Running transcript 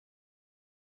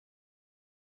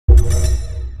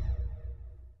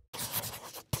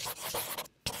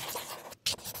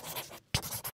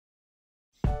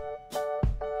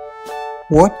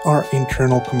What are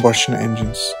internal combustion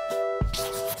engines?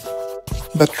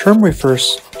 The term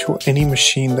refers to any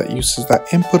machine that uses the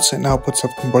inputs and outputs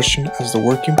of combustion as the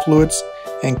working fluids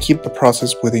and keep the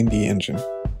process within the engine.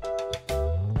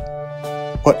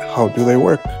 But how do they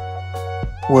work?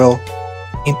 Well,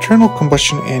 internal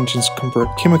combustion engines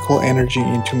convert chemical energy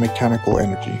into mechanical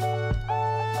energy.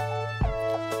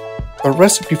 The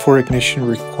recipe for ignition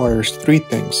requires three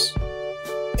things: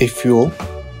 a fuel,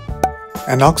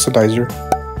 an oxidizer,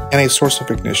 and a source of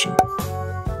ignition.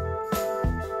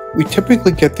 We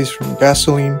typically get these from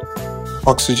gasoline,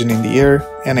 oxygen in the air,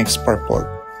 and a spark plug.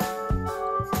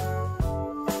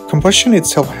 Combustion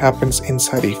itself happens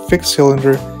inside a fixed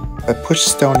cylinder that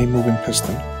pushes down a moving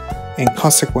piston and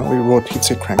consequently rotates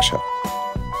a crankshaft.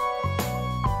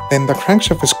 Then the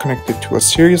crankshaft is connected to a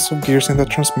series of gears in the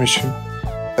transmission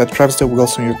that drives the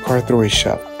wheels on your car through a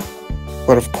shaft.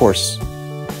 But of course,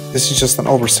 this is just an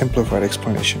oversimplified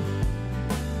explanation.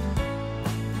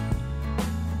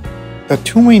 The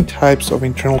two main types of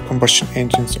internal combustion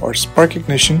engines are spark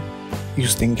ignition,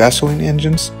 used in gasoline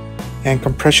engines, and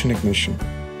compression ignition,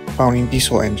 found in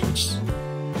diesel engines.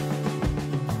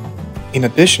 In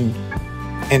addition,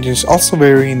 engines also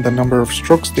vary in the number of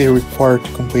strokes they require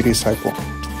to complete a cycle.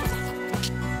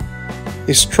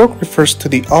 A stroke refers to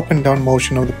the up and down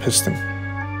motion of the piston.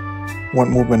 One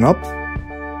movement up,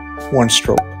 one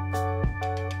stroke.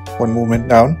 One movement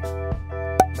down,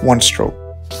 one stroke.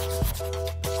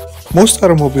 Most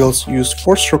automobiles use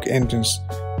 4-stroke engines,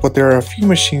 but there are a few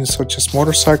machines such as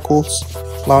motorcycles,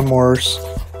 lawnmowers,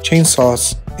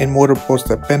 chainsaws, and motorboats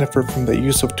that benefit from the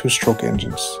use of 2-stroke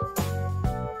engines.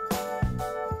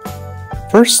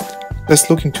 First, let's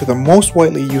look into the most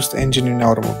widely used engine in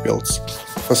automobiles,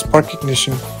 the spark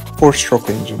ignition 4-stroke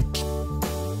engine.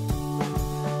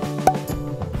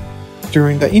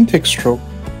 During the intake stroke,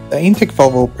 the intake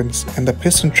valve opens and the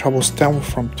piston travels downward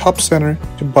from top center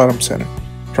to bottom center,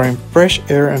 drawing fresh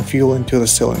air and fuel into the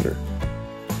cylinder.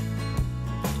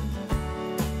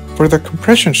 For the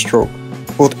compression stroke,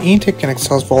 both intake and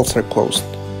exhaust valves are closed.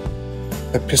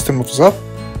 The piston moves up,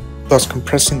 thus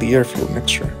compressing the air-fuel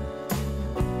mixture.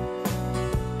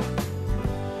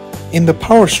 In the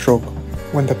power stroke,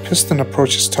 when the piston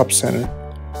approaches top center,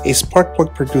 a spark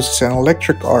plug produces an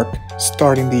electric arc,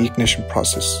 starting the ignition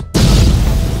process.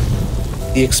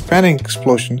 The expanding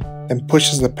explosion then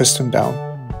pushes the piston down.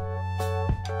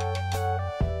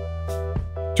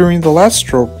 During the last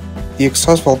stroke, the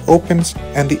exhaust valve opens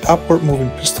and the upward moving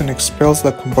piston expels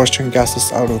the combustion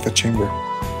gases out of the chamber.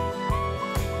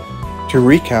 To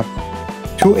recap,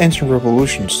 2 engine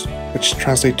revolutions, which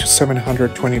translate to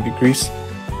 720 degrees,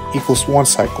 equals 1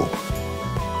 cycle.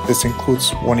 This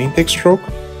includes 1 intake stroke,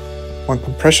 1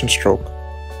 compression stroke,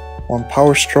 1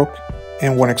 power stroke,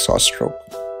 and 1 exhaust stroke.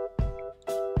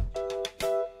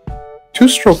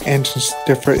 2-stroke engines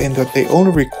differ in that they only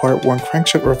require 1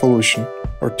 crankshaft revolution,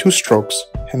 or 2 strokes,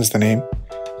 hence the name,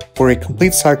 for a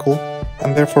complete cycle,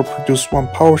 and therefore produce 1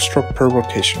 power stroke per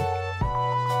rotation.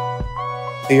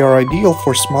 They are ideal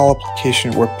for small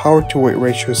applications where power-to-weight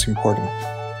ratio is important.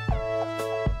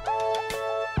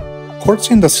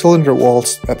 Ports in the cylinder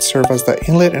walls that serve as the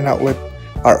inlet and outlet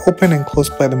are open and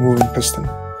closed by the moving piston.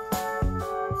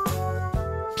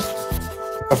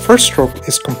 The first stroke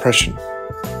is compression.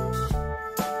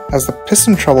 As the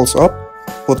piston travels up,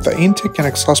 both the intake and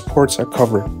exhaust ports are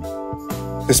covered.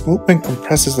 This movement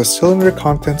compresses the cylinder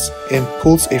contents and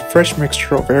pulls a fresh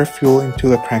mixture of air-fuel into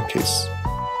the crankcase.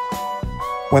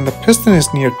 When the piston is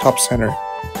near top center,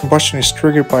 combustion is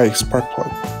triggered by a spark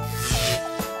plug.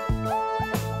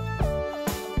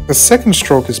 The second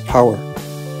stroke is power.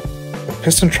 The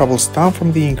piston travels down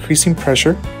from the increasing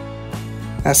pressure.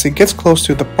 As it gets close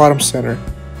to the bottom center,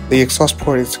 the exhaust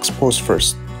port is exposed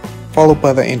first, followed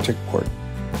by the intake port.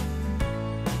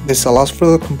 This allows for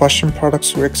the combustion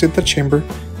products to exit the chamber,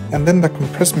 and then the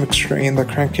compressed mixture in the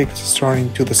crankcase is thrown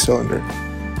into the cylinder.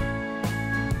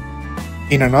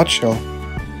 In a nutshell,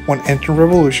 1 engine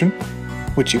revolution,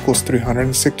 which equals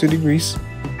 360 degrees,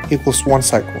 equals 1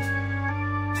 cycle.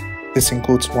 This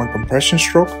includes 1 compression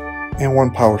stroke and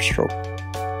 1 power stroke.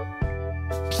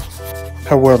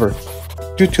 However,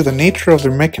 due to the nature of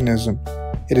their mechanism,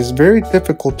 it is very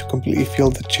difficult to completely fill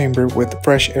the chamber with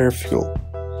fresh air fuel,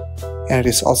 and it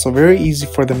is also very easy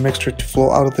for the mixture to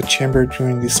flow out of the chamber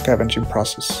during the scavenging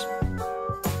process.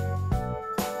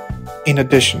 In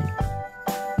addition,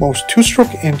 most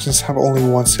 2-stroke engines have only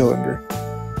 1 cylinder.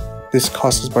 This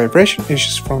causes vibration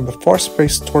issues from the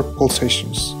fast-paced torque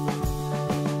pulsations.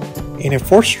 In a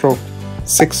 4-stroke,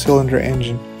 6-cylinder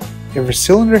engine, every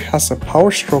cylinder has a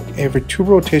power stroke every 2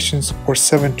 rotations or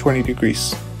 720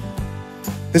 degrees.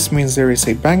 This means there is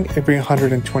a bang every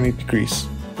 120 degrees.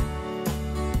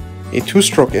 A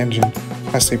two-stroke engine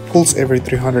has a pulse every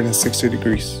 360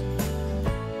 degrees.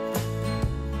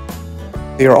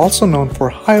 They are also known for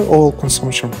high oil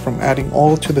consumption from adding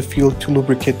oil to the fuel to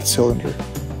lubricate the cylinder.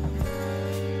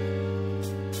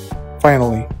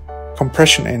 Finally,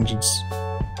 compression engines.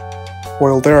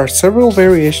 While there are several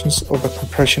variations of the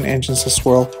compression engines as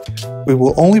well, we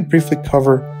will only briefly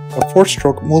cover a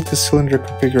 4-stroke multi-cylinder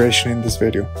configuration in this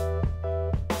video.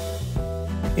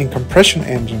 In compression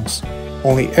engines,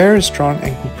 only air is drawn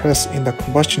and compressed in the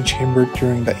combustion chamber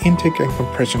during the intake and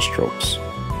compression strokes.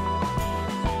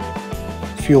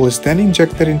 Fuel is then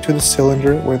injected into the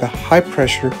cylinder where the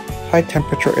high-pressure,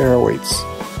 high-temperature air awaits,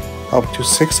 up to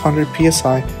 600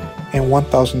 psi and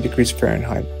 1000 degrees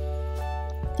Fahrenheit,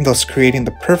 thus creating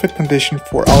the perfect condition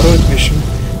for auto-ignition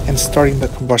and starting the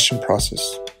combustion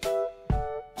process.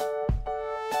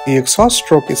 The exhaust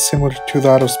stroke is similar to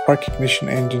that of spark ignition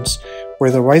engines, where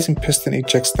the rising piston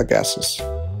ejects the gases.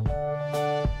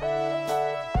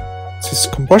 Since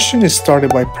combustion is started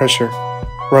by pressure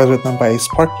rather than by a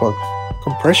spark plug,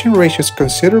 compression ratio is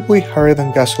considerably higher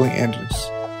than gasoline engines.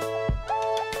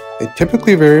 They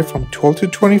typically vary from 12 to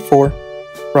 24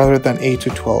 rather than 8 to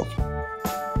 12.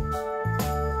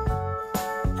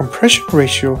 Compression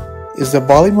ratio is the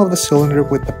volume of the cylinder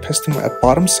with the piston at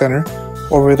bottom center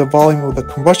over the volume of the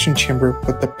combustion chamber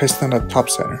with the piston at top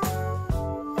center.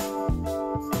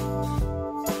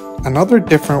 Another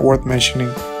difference worth mentioning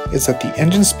is that the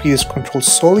engine speed is controlled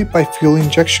solely by fuel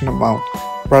injection amount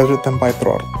rather than by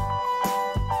throttle.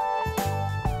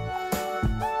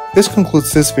 This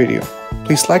concludes this video.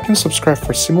 Please like and subscribe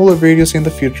for similar videos in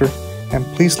the future, and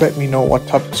please let me know what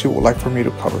topics you would like for me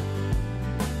to cover.